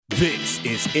This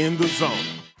is In the Zone.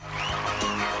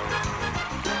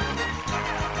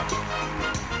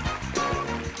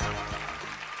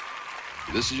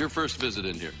 This is your first visit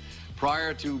in here.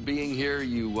 Prior to being here,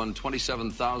 you won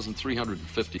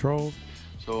 27,350 Trolls.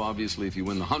 So obviously, if you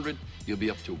win the 100, you'll be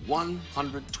up to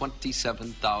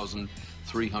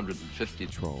 127,350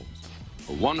 Trolls.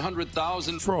 For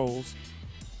 100,000 Trolls.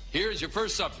 Here's your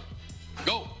first subject.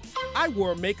 Go. I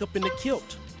wore makeup in a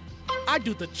kilt. I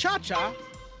do the cha-cha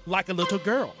like a little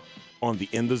girl. On the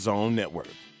In the Zone Network.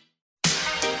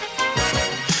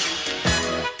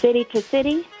 City to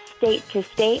city, state to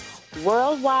state,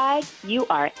 worldwide, you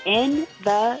are in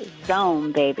the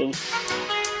zone, baby.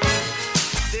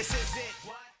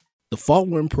 The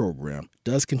following program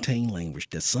does contain language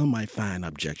that some might find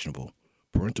objectionable.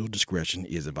 Parental discretion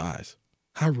is advised.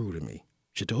 How rude of me.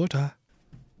 Chitota.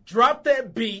 Drop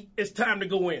that beat. It's time to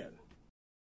go in.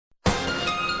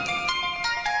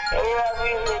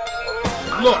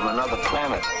 Look, From another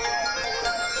planet.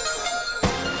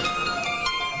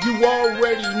 you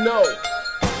already know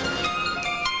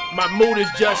my mood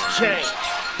has just changed.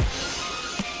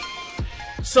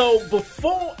 So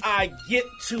before I get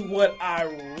to what I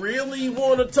really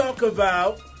want to talk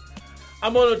about,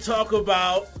 I'm going to talk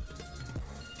about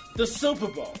the Super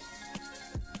Bowl.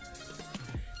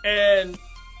 And,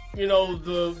 you know,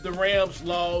 the Rams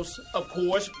lost, of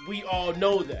course, we all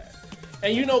know that.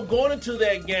 And, you know, going into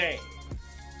that game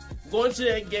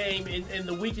and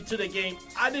the week into that game,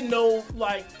 I didn't know,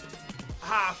 like,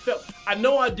 how I felt. I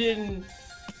know I didn't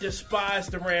despise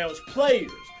the Rams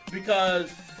players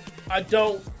because I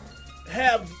don't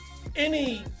have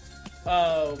any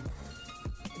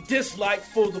dislike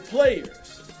for the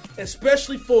players,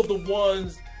 especially for the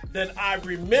ones that I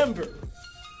remember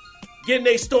getting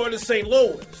their start in St.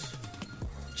 Louis.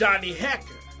 Johnny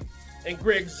Hekker and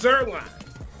Greg Zuerlein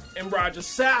and Roger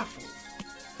Saffold.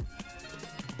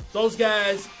 Those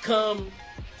guys come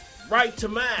right to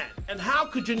mind. And how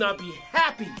could you not be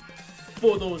happy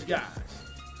for those guys?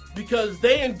 Because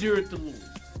they endured the lose.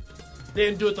 They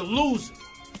endured the losing.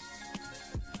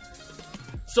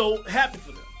 So happy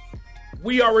for them.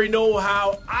 We already know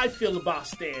how I feel about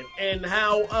Stan and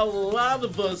how a lot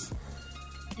of us,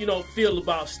 you know, feel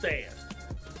about Stan.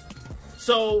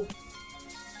 So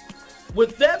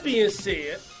with that being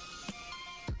said,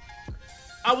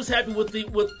 I was happy with the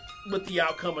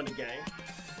outcome of the game.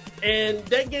 And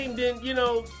that game didn't, you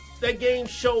know, that game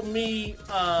showed me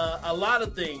a lot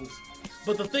of things.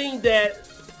 But the thing that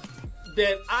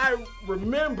I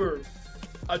remember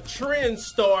a trend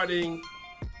starting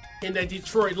in that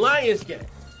Detroit Lions game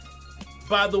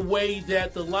by the way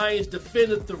that the Lions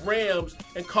defended the Rams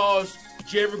and caused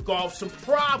Jared Goff some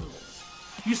problems.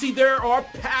 You see, there are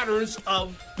patterns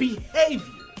of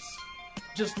behaviors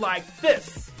just like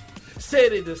this.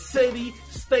 City to city,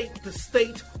 state to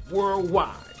state,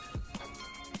 worldwide.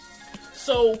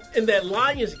 So in that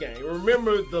Lions game,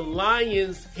 remember the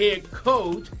Lions head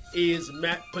coach is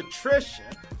Matt Patricia,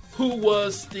 who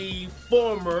was the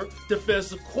former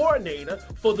defensive coordinator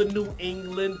for the New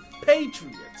England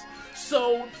Patriots.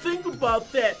 So think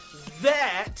about that.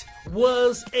 That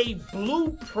was a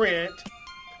blueprint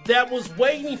that was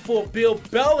waiting for Bill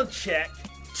Belichick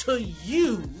to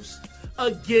use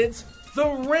against the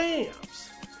Rams.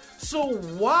 So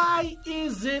why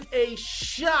is it a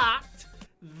shock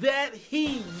that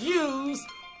he used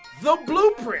the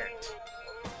blueprint?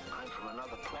 I'm from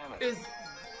another planet.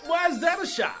 Why is that a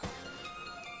shock?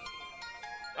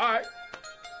 All right.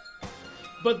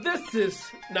 But this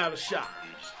is not a shock.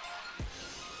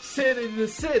 City to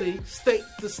city, state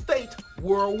to state,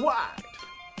 worldwide.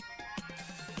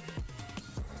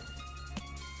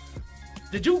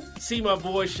 Did you see my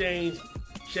boy Shane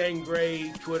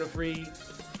Gray, Twitter feed?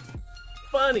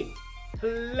 Funny.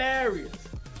 Hilarious.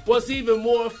 What's even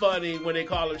more funny when they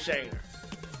call him Shaner.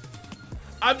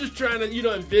 I'm just trying to, you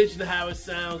know, envision how it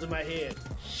sounds in my head.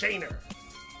 Shaner.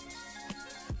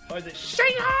 Or is it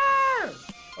Shaner?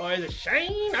 Or is it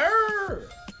Shaner?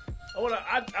 I wonder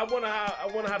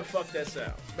how the fuck that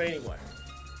sounds. But anyway,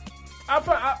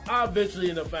 I'll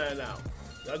eventually end up finding out.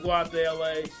 I go out to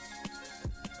LA,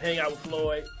 hang out with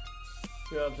Floyd.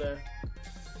 You know what I'm saying?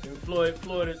 And Floyd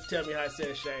will tell me how I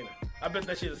said Shayna. I bet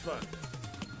that shit is funny.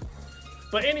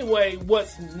 But anyway,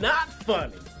 what's not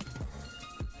funny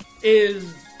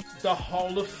is the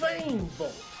Hall of Fame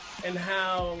vote and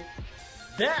how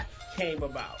that came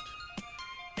about.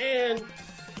 And,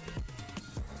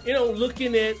 you know,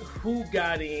 looking at who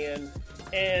got in,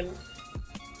 and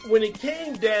when it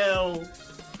came down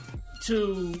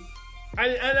to,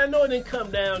 and I know it didn't come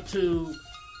down to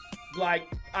like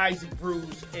Isaac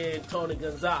Bruce and Tony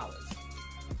Gonzalez,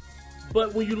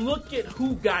 But when you look at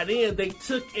who got in, they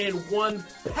took in one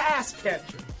pass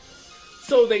catcher.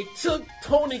 So they took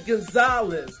Tony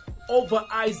Gonzalez over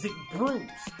Isaac Bruce.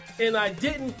 And I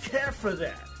didn't care for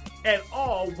that at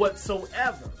all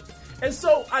whatsoever. And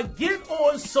so I get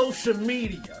on social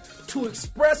media to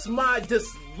express my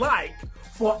dislike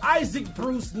for Isaac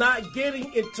Bruce not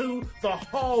getting into the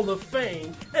Hall of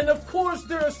Fame. And of course,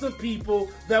 there are some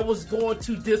people that was going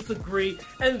to disagree,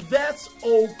 and that's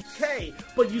okay.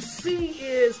 But you see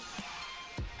is,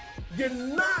 you're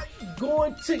not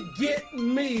going to get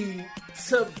me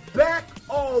to back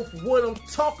off what I'm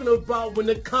talking about when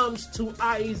it comes to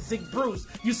Isaac Bruce.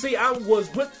 You see, I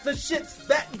was with the shits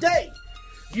that day.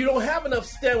 You don't have enough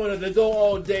stamina to go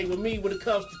all day with me when it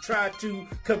comes to try to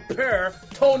compare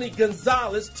Tony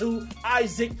Gonzalez to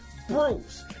Isaac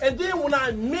Bruce. And then when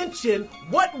I mentioned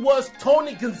what was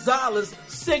Tony Gonzalez's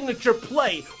signature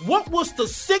play, what was the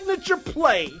signature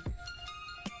play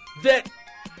that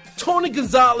Tony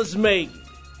Gonzalez made?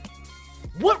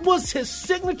 What was his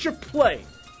signature play,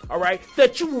 all right,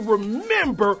 that you will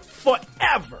remember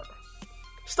forever?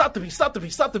 Stop the beat, stop the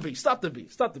beat, stop the beat, stop the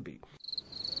beat, stop the beat.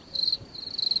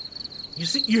 You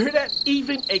see, you hear that?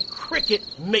 Even a cricket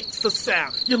makes a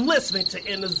sound. You're listening to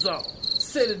In the Zone.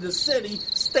 City to city,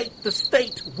 state to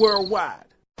state, worldwide.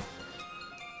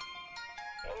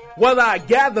 Whether I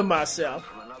gather myself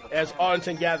as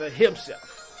Arlington gathered himself.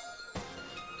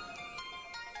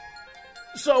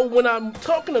 So when I'm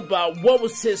talking about what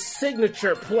was his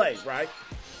signature play, right?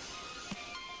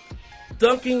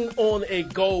 Dunking on a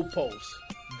goalpost.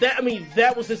 That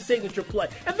was his signature play.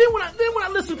 And then when I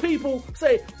listen to people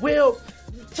say, well,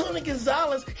 Tony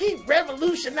Gonzalez, he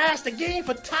revolutionized the game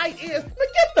for tight ends. Man,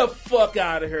 get the fuck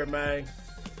out of here, man.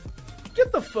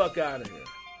 Get the fuck out of here.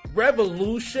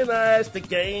 Revolutionized the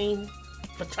game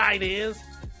for tight ends?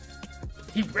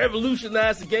 He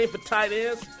revolutionized the game for tight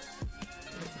ends?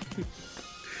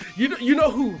 You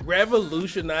know who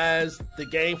revolutionized the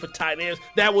game for tight ends?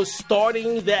 That was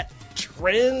starting that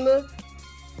trend,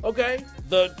 okay?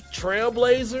 The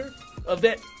trailblazer of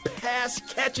that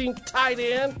pass-catching tight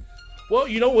end. Well,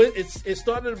 you know, it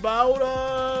started about,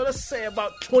 let's say,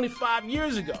 about 25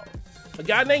 years ago. A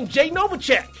guy named Jay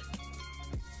Novacek.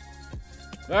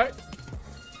 All right?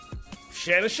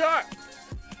 Shannon Sharp.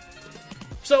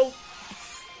 So,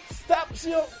 stop,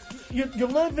 you're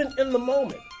living in the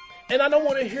moment. And I don't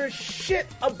want to hear shit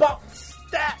about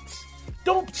stats.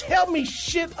 Don't tell me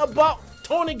shit about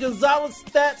Tony Gonzalez's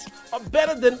stats are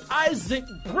better than Isaac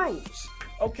Bruce,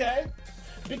 okay?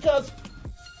 Because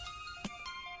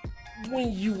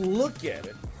when you look at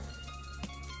it,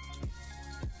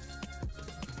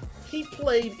 he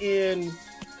played in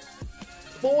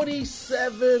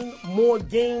 47 more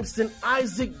games than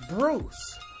Isaac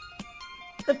Bruce.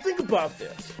 And think about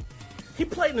this. He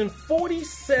played in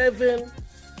 47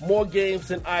 more games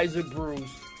than Isaac Bruce,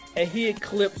 and he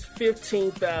eclipsed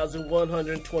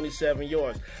 15,127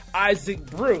 yards. Isaac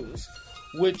Bruce,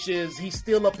 which is, he's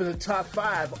still up in the top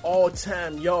 5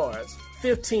 all-time yards,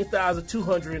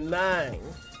 15,209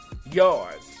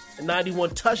 yards, and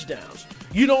 91 touchdowns.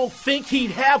 You don't think he'd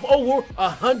have over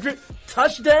 100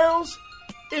 touchdowns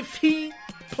if he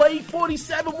played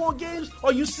 47 more games?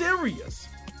 Are you serious?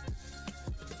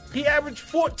 He averaged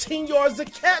 14 yards a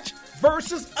catch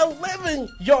versus 11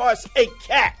 yards a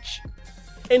catch.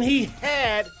 And he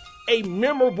had a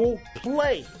memorable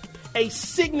play, a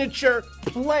signature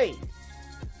play.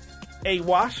 A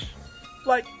wash?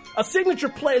 Like, a signature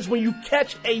play is when you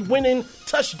catch a winning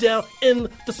touchdown in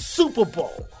the Super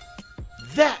Bowl.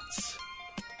 That's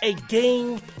a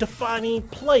game-defining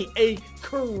play, a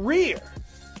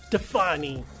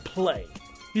career-defining play.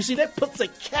 You see, that puts a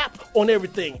cap on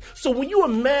everything. So when you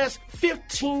amass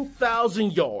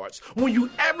 15,000 yards, when you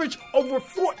average over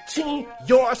 14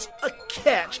 yards a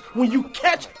catch, when you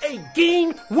catch a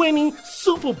game-winning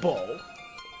Super Bowl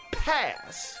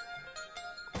pass,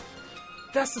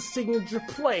 that's a signature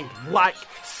play, like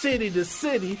city to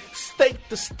city, state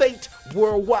to state,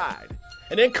 worldwide.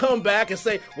 And then come back and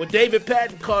say, well, David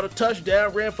Patton caught a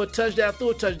touchdown, ran for a touchdown,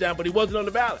 threw a touchdown, but he wasn't on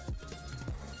the ballot.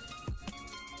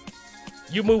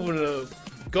 You moving the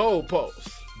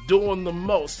goalposts, doing the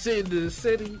most, city to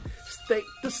city, state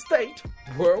to state,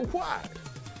 worldwide.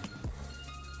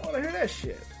 I want to hear that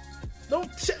shit.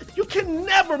 You can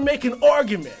never make an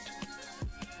argument,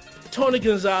 Tony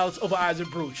Gonzalez over Isaac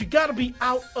Bruce. You got to be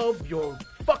out of your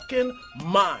fucking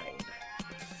mind.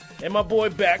 And my boy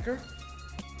Becker,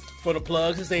 for the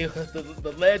plugs, he say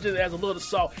the legend has a little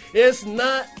salt. It's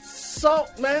not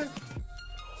salt, man.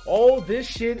 All this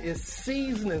shit is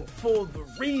seasoning for the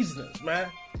reasons, man.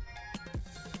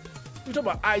 We're talking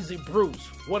about Isaac Bruce,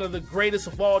 one of the greatest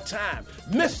of all time.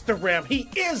 Mr. Ram, he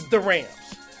is the Rams.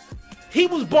 He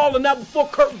was balling out before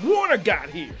Kurt Warner got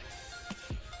here.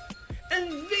 And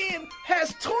then,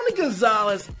 has Tony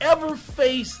Gonzalez ever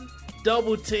faced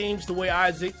double teams the way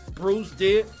Isaac Bruce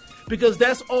did? Because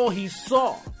that's all he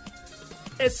saw.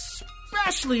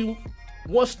 Especially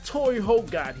once Torrey Holt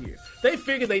got here. They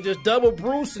figured they just double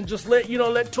Bruce and just let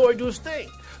Torrey do his thing.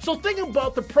 So think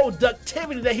about the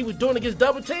productivity that he was doing against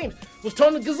double teams. Was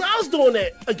Tony Gonzalez doing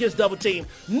that against double teams?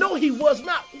 No, he was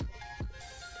not.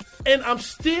 And I'm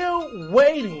still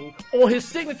waiting on his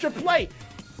signature play.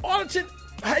 Arlington,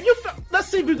 let's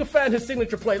see if we can find his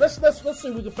signature play. Let's see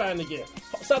if we can find it again.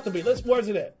 Stop the beat. Where's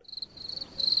it at?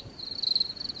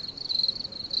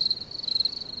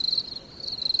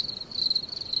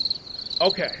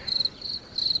 Okay.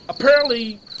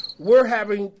 Apparently, we're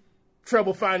having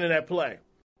trouble finding that play.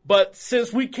 But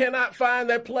since we cannot find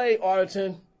that play,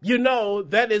 Arlington, you know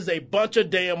that is a bunch of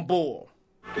damn bull.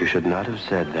 You should not have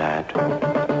said that.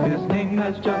 His name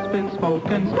has just been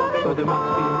spoken, so there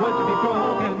must be a word to be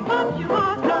broken. But you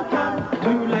have no time.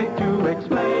 Too late to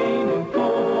explain in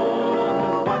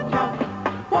full. Watch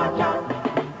out,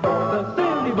 the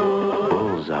silly bull.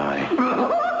 Bullseye.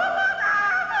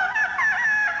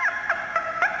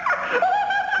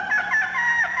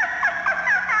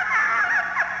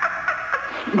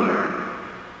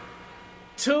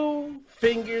 Two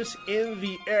fingers in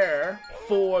the air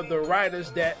for the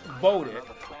writers that voted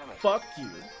fuck you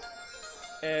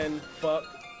and fuck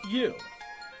you.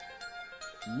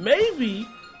 Maybe,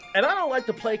 and I don't like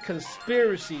to play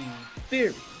conspiracy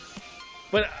theory,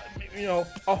 but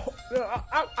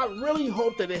I really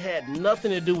hope that it had nothing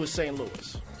to do with St.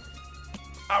 Louis.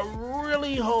 I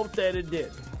really hope that it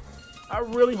didn't.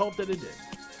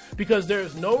 Because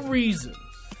there's no reason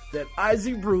that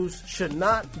Isaac Bruce should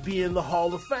not be in the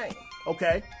Hall of Fame,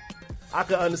 okay? I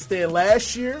can understand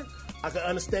last year. I can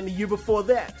understand the year before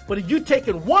that. But if you're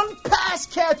taking one pass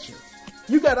catcher,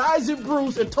 you got Isaac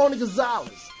Bruce and Tony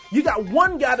Gonzalez. You got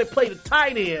one guy that played a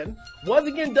tight end,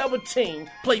 wasn't getting double team,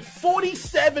 played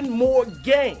 47 more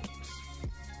games.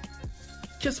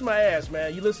 Kiss my ass,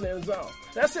 man. You listening to the zone.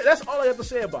 That's it. That's all I have to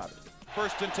say about it.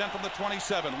 1st and 10 from the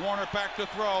 27. Warner back to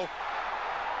throw.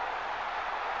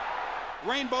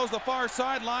 Rainbows the far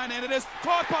sideline, and it is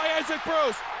caught by Isaac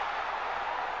Bruce.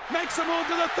 Makes a move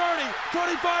to the 30,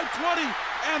 25-20,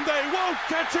 and they won't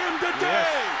catch him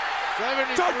today.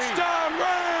 Yes. Touchdown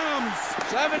Rams!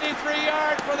 73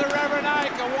 yards for the Reverend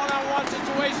Ike. A one-on-one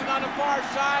situation on the far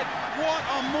side. What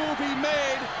a move he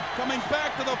made, coming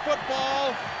back to the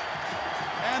football,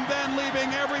 and then leaving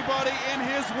everybody in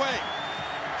his wake.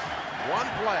 One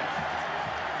play.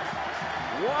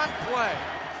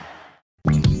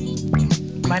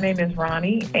 My name is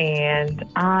Ronnie, and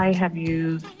I have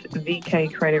used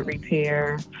VK Credit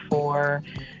Repair for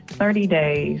 30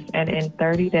 days. And in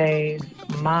 30 days,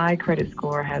 my credit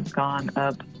score has gone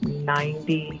up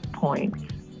 90 points.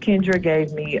 Kendra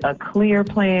gave me a clear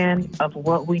plan of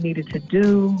what we needed to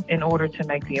do in order to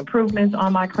make the improvements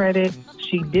on my credit.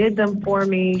 She did them for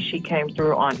me. She came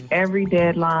through on every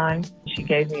deadline. She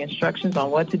gave me instructions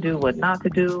on what to do, what not to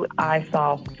do. I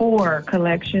saw 4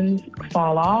 collections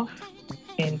fall off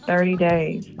in 30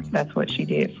 days. That's what she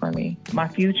did for me. My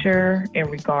future in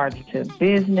regards to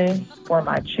business, for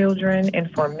my children, and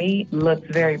for me looks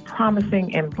very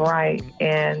promising and bright.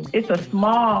 And it's a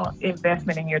small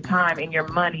investment in your time and your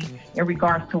money in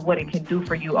regards to what it can do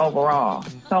for you overall.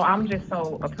 So I'm just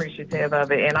so appreciative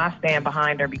of it. And I stand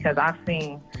behind her because I've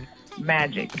seen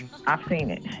magic. I've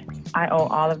seen it. I owe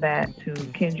all of that to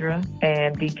Kendra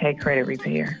and VK Credit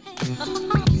Repair.